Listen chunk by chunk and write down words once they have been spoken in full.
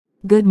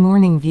Good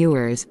morning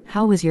viewers,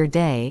 how was your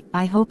day?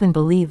 I hope and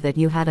believe that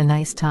you had a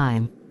nice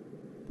time.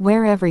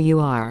 Wherever you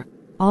are,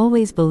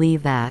 always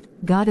believe that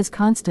God is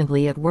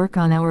constantly at work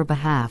on our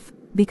behalf,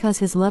 because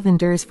His love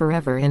endures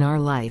forever in our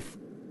life.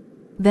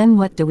 Then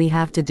what do we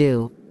have to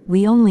do?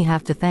 We only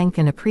have to thank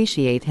and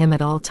appreciate Him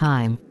at all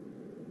time.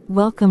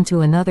 Welcome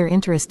to another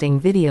interesting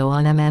video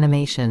on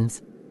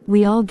animations.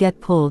 We all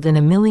get pulled in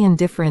a million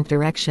different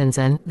directions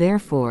and,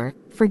 therefore,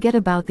 forget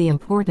about the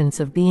importance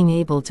of being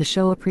able to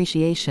show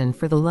appreciation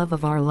for the love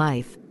of our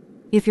life.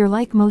 If you're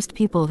like most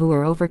people who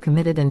are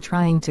overcommitted and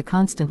trying to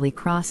constantly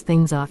cross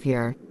things off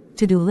your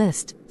to-do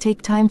list,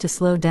 take time to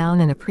slow down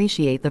and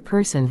appreciate the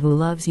person who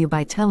loves you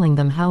by telling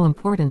them how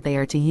important they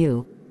are to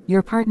you.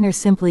 Your partner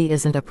simply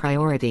isn't a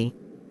priority.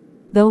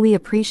 Though we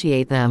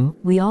appreciate them,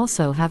 we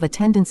also have a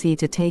tendency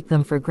to take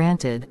them for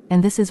granted,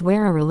 and this is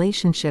where a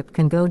relationship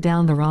can go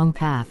down the wrong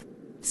path.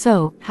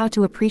 So, how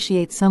to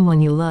appreciate someone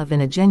you love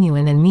in a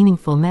genuine and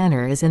meaningful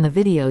manner is in the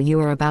video you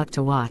are about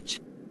to watch.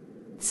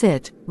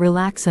 Sit,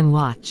 relax and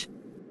watch.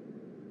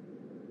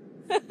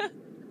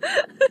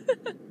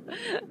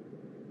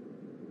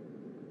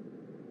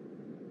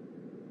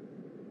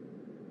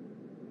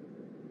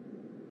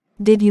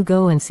 Did you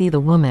go and see the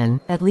woman?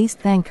 At least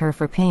thank her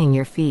for paying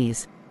your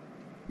fees.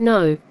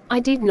 No, I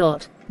did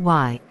not.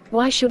 Why?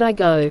 Why should I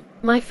go?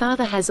 My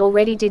father has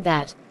already did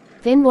that.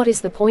 Then what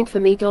is the point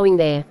for me going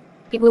there?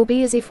 It will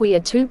be as if we are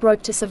too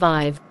broke to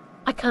survive.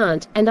 I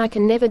can't, and I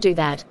can never do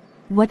that.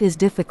 What is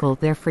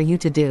difficult there for you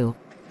to do?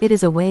 It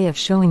is a way of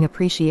showing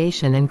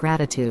appreciation and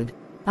gratitude.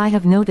 I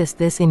have noticed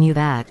this in you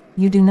that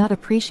you do not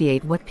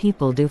appreciate what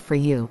people do for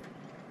you.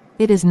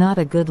 It is not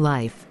a good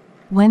life.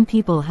 When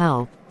people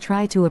help,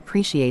 try to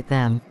appreciate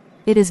them.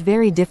 It is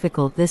very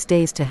difficult these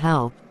days to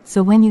help,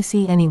 so when you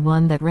see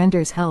anyone that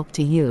renders help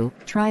to you,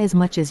 try as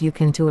much as you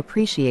can to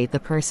appreciate the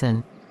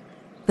person.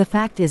 The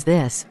fact is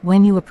this: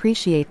 when you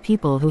appreciate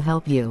people who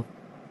help you,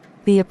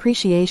 the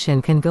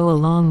appreciation can go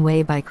a long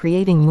way by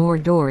creating more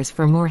doors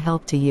for more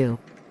help to you.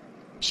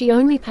 She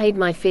only paid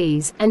my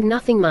fees, and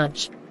nothing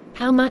much.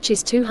 How much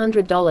is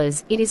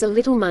 $200? It is a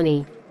little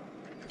money.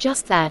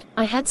 Just that,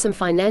 I had some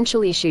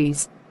financial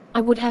issues.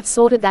 I would have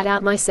sorted that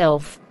out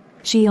myself.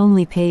 She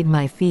only paid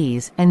my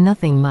fees, and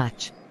nothing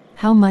much.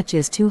 How much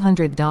is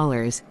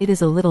 $200? It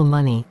is a little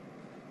money.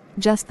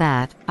 Just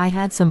that, I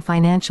had some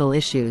financial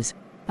issues.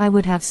 I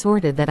would have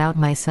sorted that out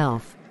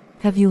myself.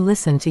 Have you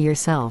listened to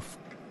yourself?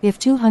 If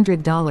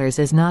 $200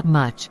 is not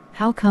much,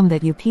 how come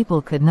that you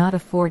people could not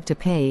afford to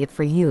pay it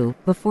for you,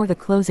 before the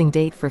closing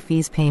date for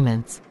fees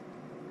payments?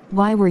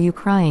 Why were you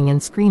crying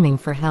and screaming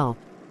for help?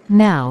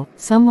 Now,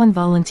 someone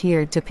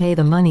volunteered to pay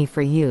the money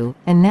for you,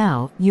 and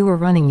now, you are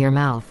running your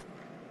mouth.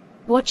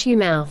 Watch your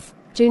mouth.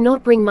 Do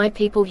not bring my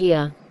people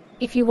here.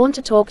 If you want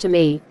to talk to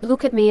me,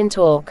 look at me and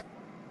talk.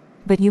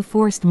 But you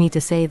forced me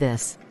to say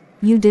this.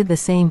 You did the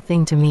same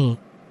thing to me.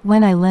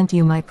 When I lent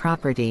you my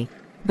property.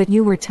 But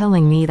you were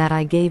telling me that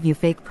I gave you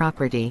fake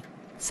property.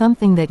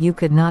 Something that you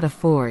could not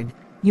afford.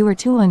 You are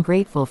too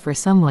ungrateful for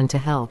someone to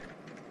help.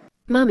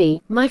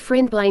 Mummy, my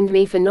friend blamed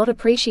me for not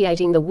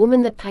appreciating the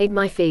woman that paid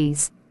my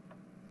fees.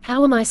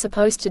 How am I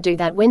supposed to do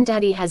that when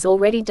Daddy has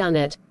already done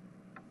it?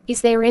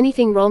 Is there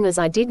anything wrong as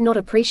I did not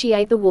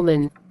appreciate the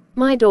woman?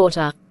 My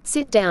daughter,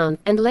 sit down,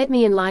 and let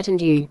me enlighten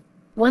you.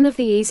 One of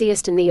the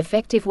easiest and the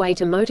effective way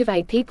to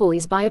motivate people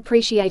is by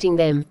appreciating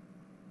them.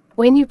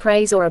 When you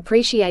praise or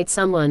appreciate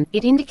someone,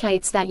 it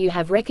indicates that you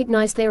have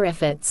recognized their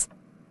efforts.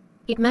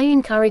 It may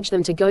encourage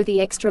them to go the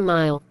extra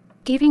mile.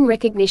 Giving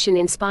recognition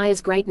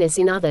inspires greatness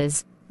in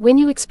others. When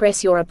you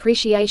express your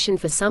appreciation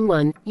for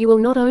someone, you will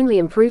not only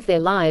improve their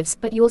lives,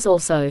 but yours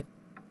also.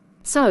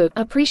 So,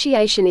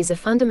 appreciation is a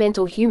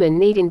fundamental human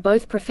need in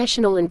both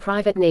professional and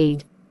private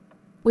need.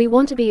 We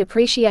want to be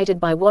appreciated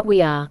by what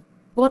we are,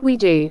 what we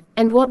do,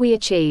 and what we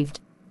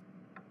achieved.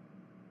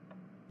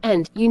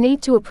 And, you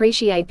need to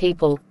appreciate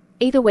people,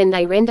 either when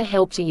they render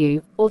help to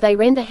you, or they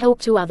render help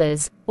to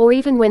others, or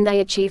even when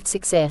they achieved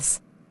success.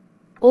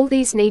 All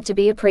these need to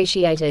be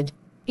appreciated.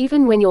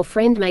 Even when your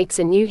friend makes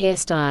a new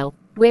hairstyle,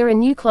 wear a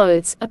new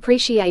clothes,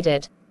 appreciate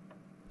it.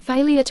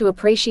 Failure to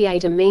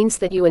appreciate them means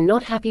that you are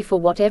not happy for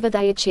whatever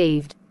they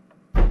achieved.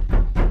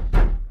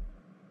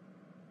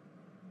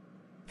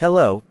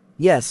 Hello,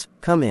 yes,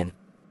 come in.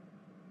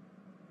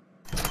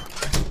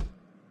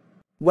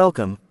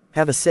 Welcome,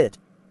 have a sit.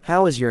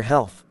 How is your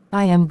health?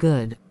 I am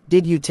good.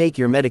 Did you take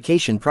your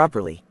medication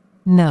properly?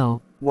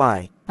 No.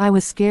 Why? I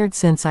was scared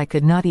since I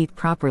could not eat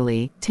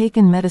properly.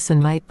 Taken medicine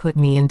might put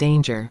me in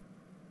danger.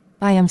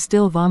 I am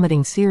still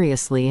vomiting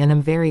seriously and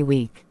am very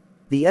weak.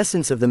 The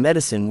essence of the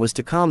medicine was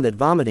to calm that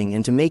vomiting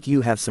and to make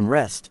you have some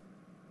rest.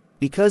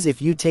 Because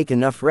if you take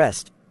enough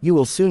rest, you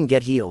will soon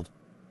get healed.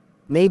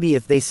 Maybe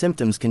if they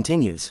symptoms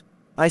continues,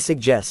 I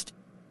suggest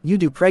you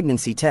do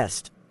pregnancy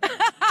test.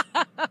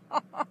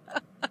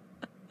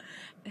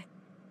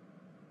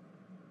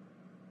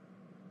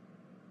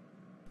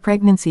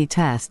 Pregnancy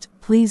test,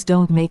 please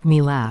don't make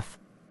me laugh.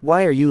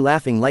 Why are you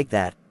laughing like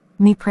that?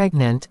 Me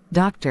pregnant,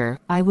 doctor,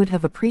 I would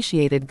have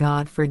appreciated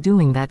God for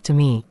doing that to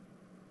me.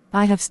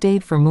 I have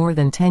stayed for more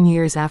than 10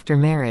 years after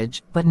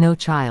marriage, but no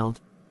child.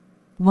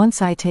 Once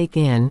I take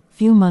in,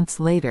 few months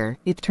later,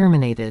 it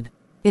terminated.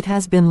 It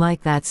has been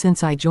like that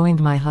since I joined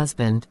my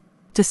husband.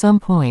 To some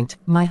point,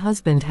 my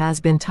husband has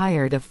been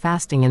tired of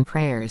fasting and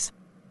prayers.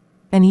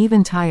 And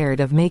even tired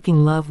of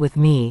making love with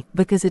me,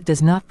 because it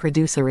does not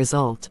produce a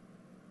result.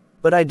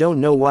 But I don't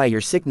know why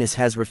your sickness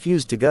has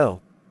refused to go.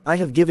 I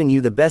have given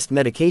you the best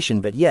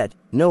medication but yet,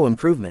 no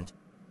improvement.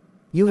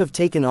 You have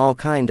taken all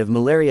kind of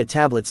malaria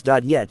tablets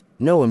yet,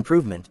 no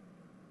improvement.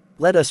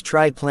 Let us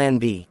try plan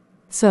B.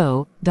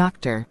 So,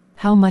 doctor,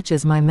 how much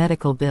is my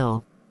medical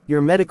bill?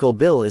 Your medical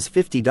bill is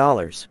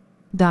 $50.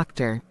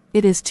 Doctor,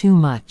 it is too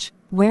much.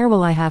 Where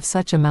will I have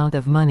such amount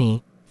of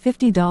money?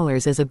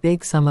 $50 is a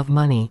big sum of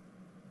money.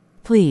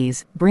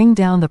 Please, bring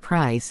down the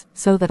price,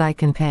 so that I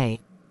can pay.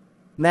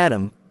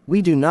 Madam,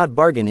 we do not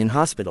bargain in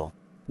hospital.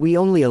 We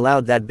only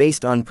allowed that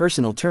based on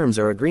personal terms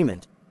or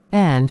agreement.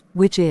 And,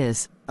 which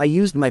is? I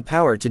used my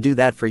power to do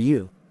that for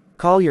you.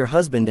 Call your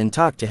husband and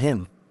talk to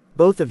him.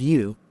 Both of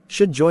you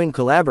should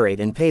collaborate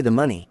and pay the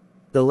money.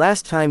 The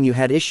last time you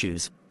had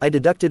issues, I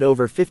deducted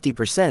over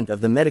 50%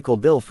 of the medical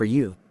bill for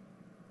you.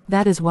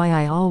 That is why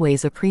I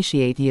always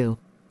appreciate you.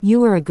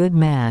 You are a good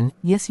man,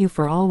 yes, you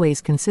for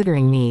always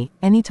considering me,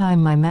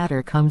 anytime my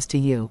matter comes to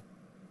you.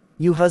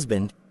 You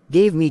husband,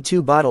 gave me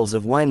 2 bottles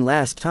of wine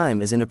last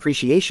time as an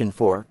appreciation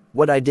for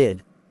what I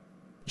did.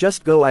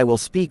 Just go, I will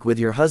speak with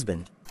your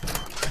husband.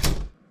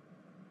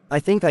 I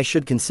think I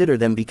should consider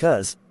them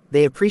because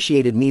they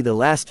appreciated me the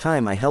last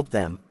time I helped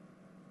them.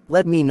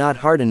 Let me not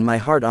harden my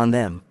heart on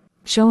them.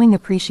 Showing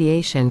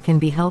appreciation can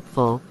be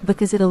helpful,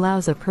 because it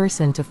allows a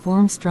person to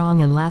form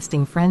strong and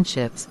lasting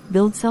friendships,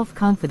 build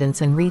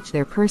self-confidence and reach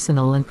their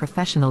personal and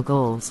professional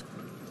goals.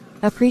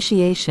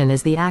 Appreciation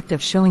is the act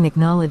of showing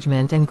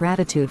acknowledgement and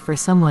gratitude for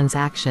someone's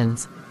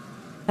actions.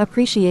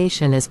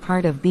 Appreciation is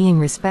part of being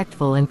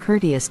respectful and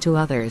courteous to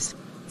others.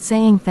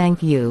 Saying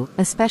thank you,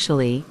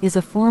 especially, is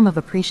a form of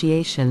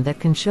appreciation that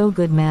can show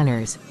good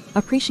manners.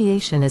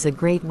 Appreciation is a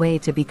great way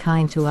to be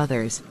kind to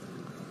others.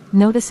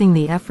 Noticing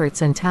the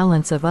efforts and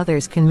talents of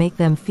others can make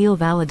them feel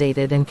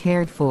validated and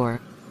cared for.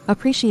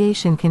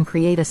 Appreciation can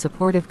create a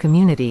supportive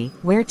community,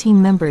 where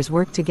team members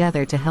work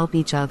together to help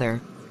each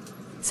other.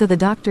 So the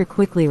doctor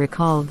quickly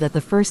recalled that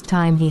the first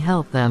time he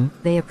helped them,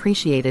 they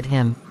appreciated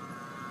him.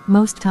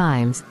 Most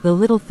times, the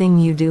little thing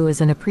you do as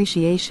an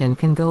appreciation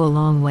can go a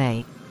long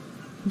way.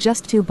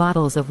 Just 2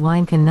 bottles of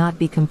wine cannot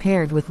be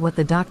compared with what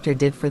the doctor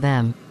did for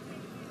them.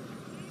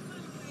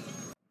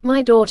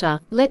 My daughter,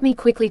 let me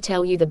quickly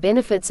tell you the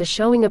benefits of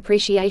showing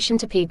appreciation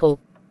to people.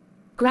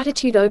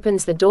 Gratitude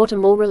opens the door to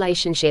more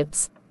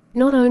relationships.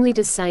 Not only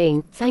does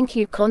saying thank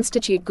you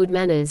constitute good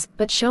manners,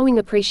 but showing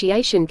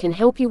appreciation can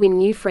help you win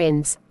new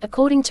friends,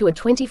 according to a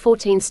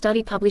 2014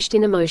 study published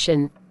in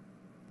Emotion.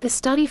 The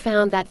study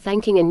found that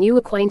thanking a new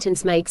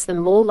acquaintance makes them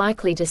more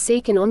likely to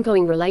seek an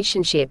ongoing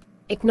relationship.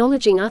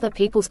 Acknowledging other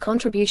people's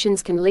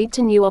contributions can lead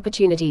to new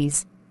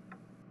opportunities.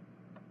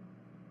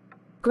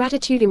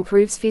 Gratitude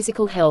improves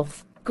physical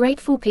health.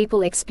 Grateful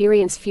people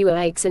experience fewer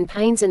aches and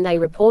pains and they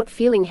report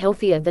feeling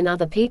healthier than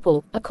other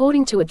people,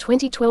 according to a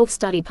 2012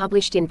 study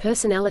published in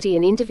Personality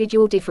and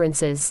Individual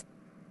Differences.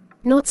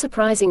 Not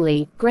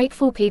surprisingly,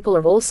 grateful people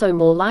are also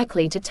more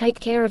likely to take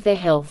care of their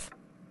health.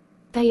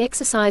 They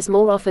exercise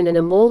more often and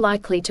are more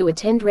likely to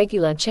attend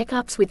regular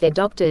checkups with their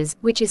doctors,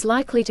 which is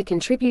likely to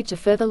contribute to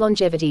further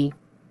longevity.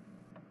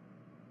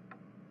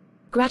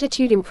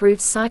 Gratitude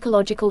improves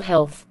psychological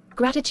health.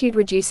 Gratitude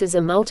reduces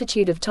a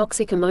multitude of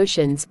toxic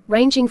emotions,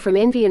 ranging from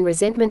envy and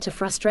resentment to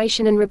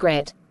frustration and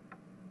regret.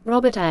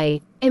 Robert A.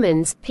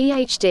 Emmons,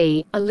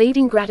 Ph.D., a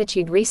leading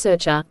gratitude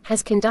researcher,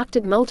 has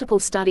conducted multiple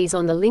studies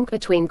on the link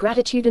between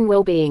gratitude and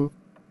well-being.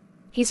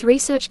 His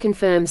research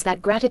confirms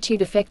that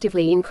gratitude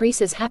effectively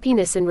increases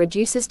happiness and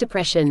reduces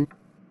depression.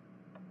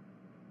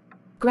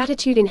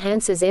 Gratitude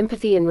enhances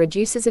empathy and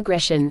reduces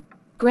aggression.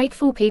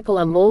 Grateful people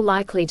are more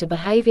likely to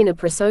behave in a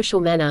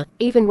prosocial manner,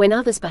 even when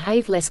others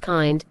behave less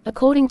kind,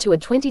 according to a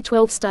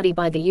 2012 study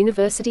by the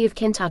University of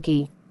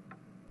Kentucky.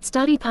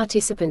 Study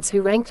participants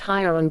who ranked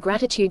higher on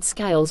gratitude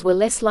scales were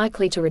less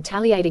likely to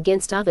retaliate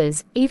against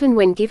others, even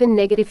when given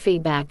negative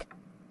feedback.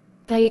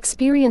 They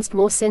experienced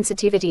more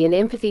sensitivity and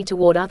empathy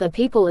toward other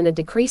people and a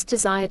decreased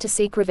desire to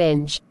seek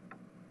revenge.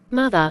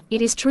 Mother,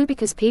 it is true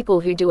because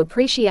people who do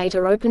appreciate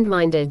are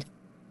open-minded.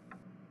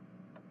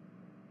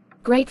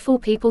 Grateful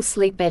people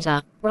sleep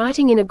better.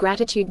 Writing in a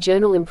gratitude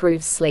journal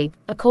improves sleep,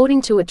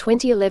 according to a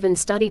 2011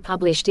 study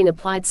published in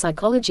Applied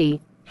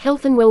Psychology,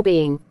 Health and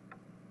Well-being.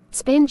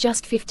 Spend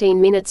just 15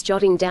 minutes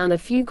jotting down a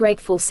few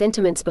grateful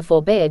sentiments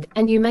before bed,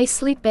 and you may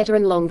sleep better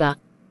and longer.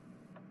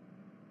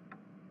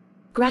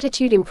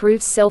 Gratitude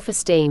improves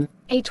self-esteem.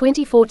 A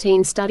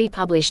 2014 study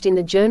published in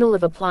the Journal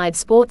of Applied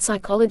Sports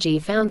Psychology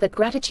found that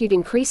gratitude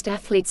increased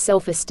athletes'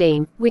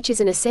 self-esteem, which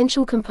is an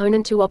essential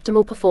component to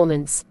optimal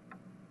performance.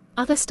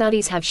 Other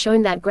studies have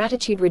shown that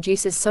gratitude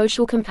reduces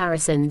social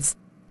comparisons.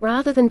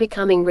 Rather than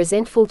becoming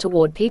resentful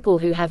toward people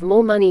who have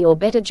more money or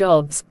better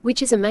jobs,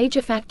 which is a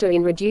major factor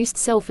in reduced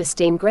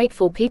self-esteem,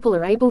 grateful people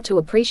are able to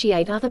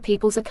appreciate other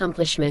people's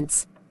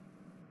accomplishments.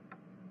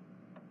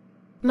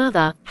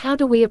 Mother, how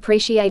do we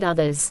appreciate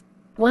others?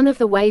 One of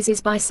the ways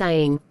is by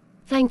saying,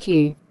 thank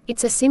you.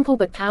 It's a simple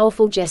but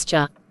powerful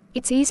gesture.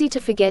 It's easy to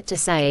forget to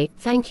say,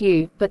 thank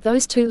you, but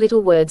those two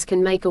little words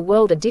can make a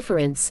world of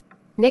difference.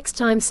 Next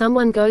time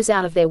someone goes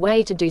out of their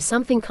way to do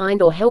something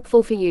kind or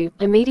helpful for you,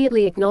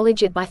 immediately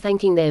acknowledge it by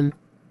thanking them.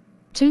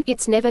 2.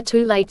 It's never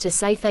too late to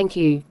say thank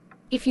you.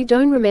 If you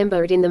don't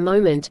remember it in the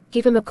moment,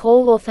 give them a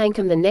call or thank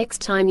them the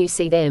next time you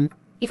see them.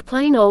 If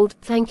plain old,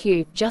 thank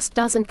you, just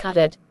doesn't cut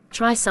it,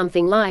 try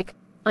something like,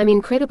 I'm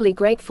incredibly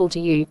grateful to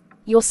you,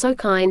 you're so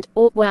kind,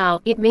 or,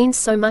 wow, it means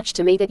so much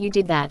to me that you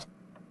did that.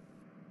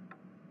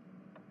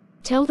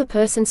 Tell the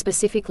person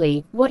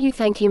specifically what you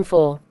thank him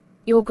for.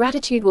 Your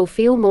gratitude will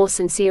feel more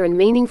sincere and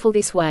meaningful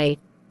this way.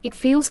 It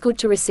feels good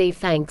to receive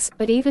thanks,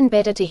 but even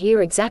better to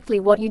hear exactly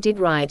what you did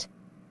right.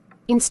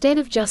 Instead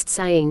of just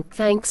saying,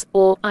 thanks,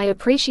 or, I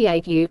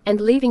appreciate you,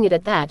 and leaving it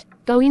at that,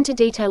 go into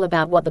detail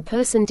about what the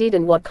person did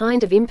and what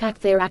kind of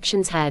impact their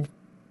actions had.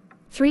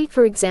 3.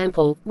 For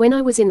example, when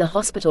I was in the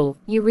hospital,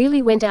 you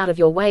really went out of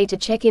your way to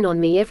check in on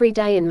me every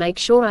day and make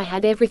sure I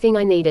had everything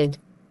I needed.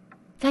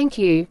 Thank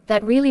you,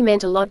 that really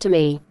meant a lot to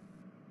me.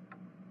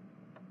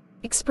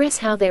 Express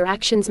how their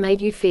actions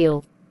made you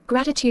feel.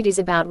 Gratitude is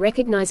about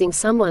recognizing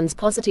someone's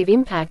positive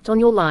impact on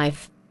your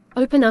life.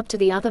 Open up to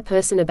the other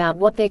person about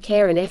what their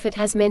care and effort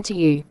has meant to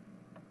you.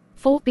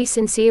 4. Be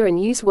sincere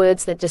and use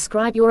words that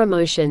describe your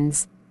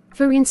emotions.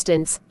 For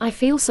instance, I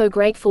feel so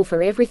grateful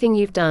for everything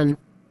you've done.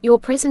 Your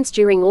presence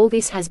during all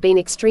this has been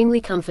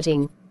extremely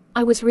comforting.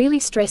 I was really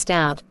stressed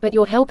out, but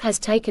your help has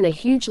taken a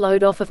huge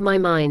load off of my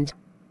mind.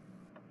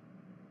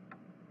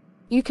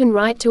 You can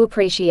write to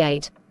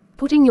appreciate.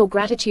 Putting your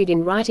gratitude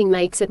in writing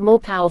makes it more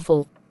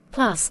powerful.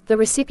 Plus, the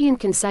recipient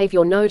can save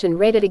your note and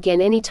read it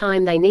again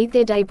anytime they need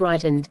their day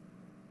brightened.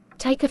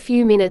 Take a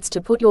few minutes to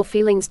put your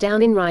feelings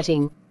down in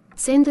writing.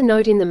 Send the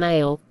note in the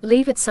mail,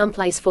 leave it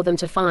someplace for them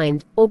to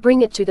find, or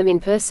bring it to them in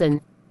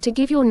person. To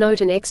give your note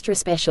an extra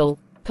special,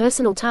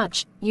 personal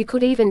touch, you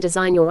could even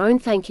design your own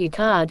thank you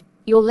card.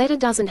 Your letter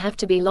doesn't have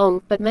to be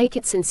long, but make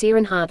it sincere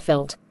and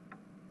heartfelt.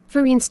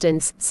 For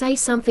instance, say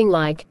something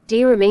like,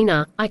 Dear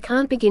Amina, I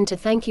can't begin to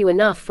thank you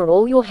enough for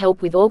all your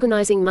help with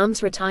organizing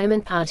Mum's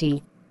retirement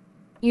party.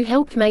 You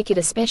helped make it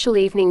a special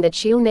evening that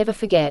she'll never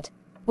forget.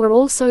 We're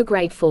all so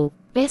grateful.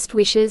 Best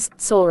wishes,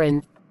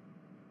 Soren.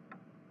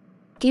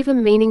 Give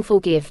them meaningful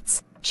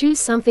gifts. Choose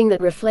something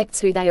that reflects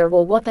who they are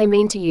or what they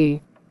mean to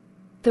you.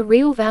 The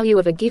real value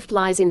of a gift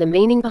lies in the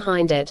meaning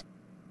behind it.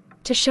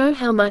 To show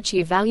how much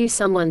you value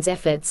someone's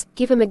efforts,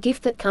 give them a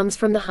gift that comes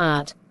from the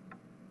heart.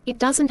 It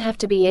doesn't have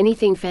to be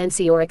anything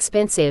fancy or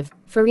expensive.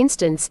 For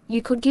instance,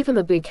 you could give them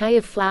a bouquet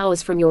of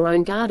flowers from your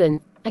own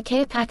garden, a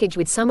care package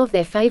with some of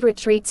their favorite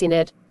treats in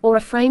it, or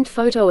a framed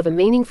photo of a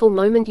meaningful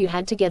moment you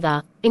had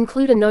together.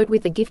 Include a note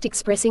with the gift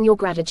expressing your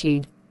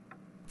gratitude.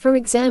 For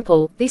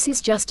example, this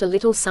is just a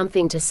little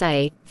something to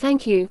say,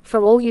 thank you,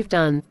 for all you've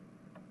done.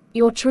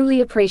 You're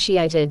truly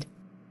appreciated.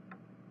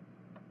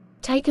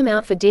 Take them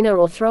out for dinner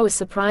or throw a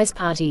surprise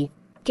party.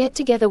 Get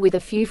together with a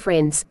few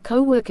friends,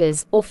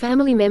 co-workers, or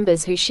family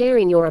members who share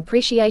in your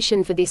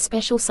appreciation for this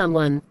special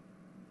someone.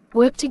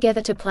 Work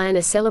together to plan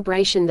a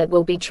celebration that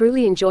will be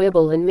truly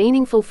enjoyable and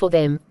meaningful for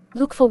them.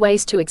 Look for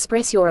ways to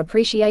express your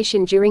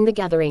appreciation during the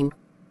gathering.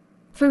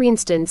 For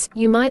instance,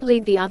 you might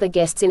lead the other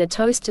guests in a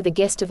toast to the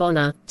guest of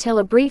honor, tell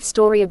a brief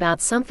story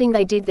about something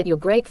they did that you're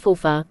grateful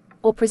for,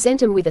 or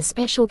present them with a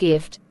special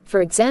gift.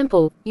 For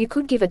example, you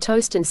could give a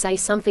toast and say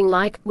something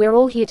like, We're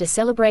all here to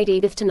celebrate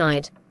Edith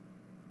tonight.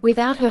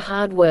 Without her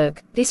hard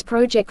work, this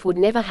project would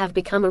never have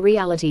become a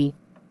reality.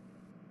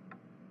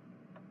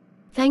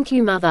 Thank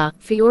you, Mother,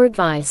 for your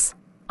advice.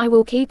 I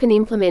will keep and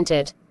implement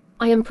it.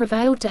 I am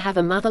prevailed to have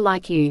a mother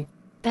like you,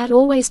 that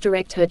always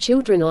direct her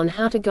children on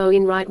how to go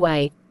in right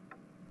way.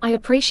 I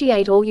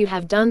appreciate all you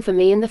have done for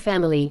me and the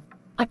family.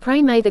 I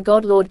pray may the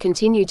God Lord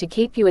continue to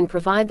keep you and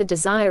provide the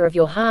desire of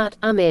your heart.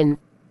 Amen.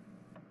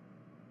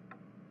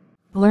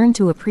 Learn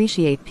to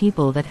appreciate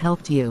people that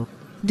helped you.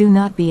 Do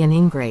not be an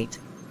ingrate.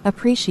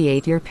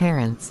 Appreciate your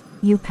parents,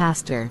 you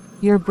pastor,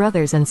 your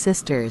brothers and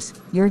sisters,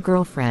 your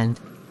girlfriend,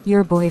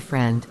 your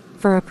boyfriend,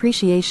 for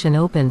appreciation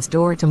opens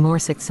door to more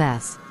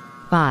success.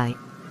 Bye.